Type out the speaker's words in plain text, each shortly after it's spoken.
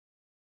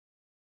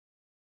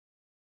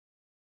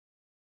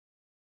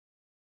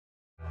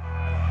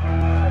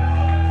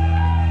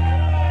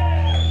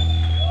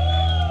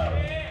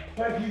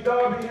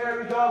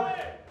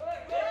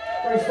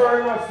Thanks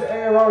very much to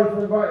Aero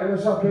for inviting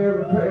us up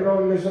here and putting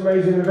on this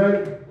amazing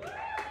event.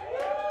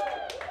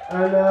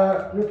 And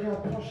look how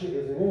posh it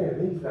is in here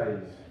these days.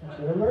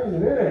 Fucking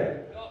amazing, isn't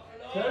it?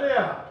 Tell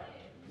ya!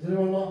 Does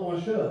anyone like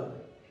my shirt?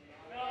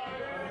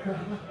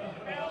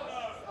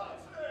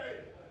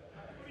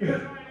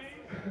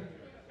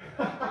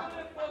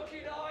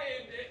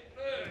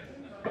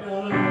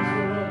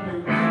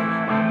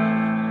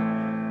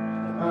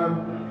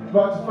 I'd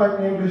like to thank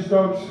the English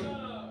Dogs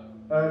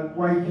and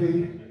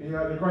Wakey,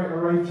 the great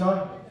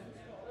narrator.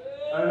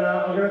 And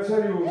I'm going to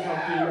tell you all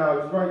something now.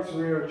 It's great to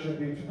hear a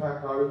tribute to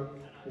Paco.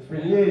 It's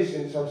been years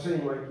since I've seen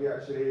Wakey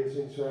actually, and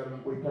since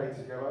we played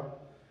together.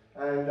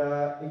 And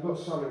he got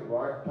something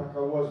right.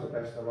 Paco was the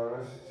best among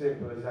us,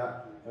 simple as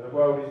that. And the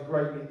world is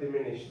greatly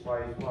diminished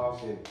by his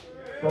passing.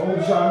 But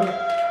also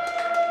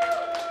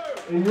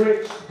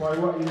enriched by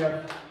what he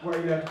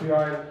left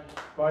behind,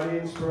 by the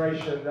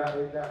inspiration that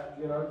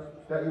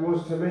he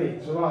was to me,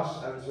 to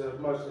us, and to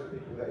most of the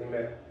people that he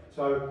met.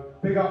 So,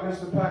 big up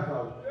Mr.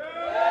 Paco.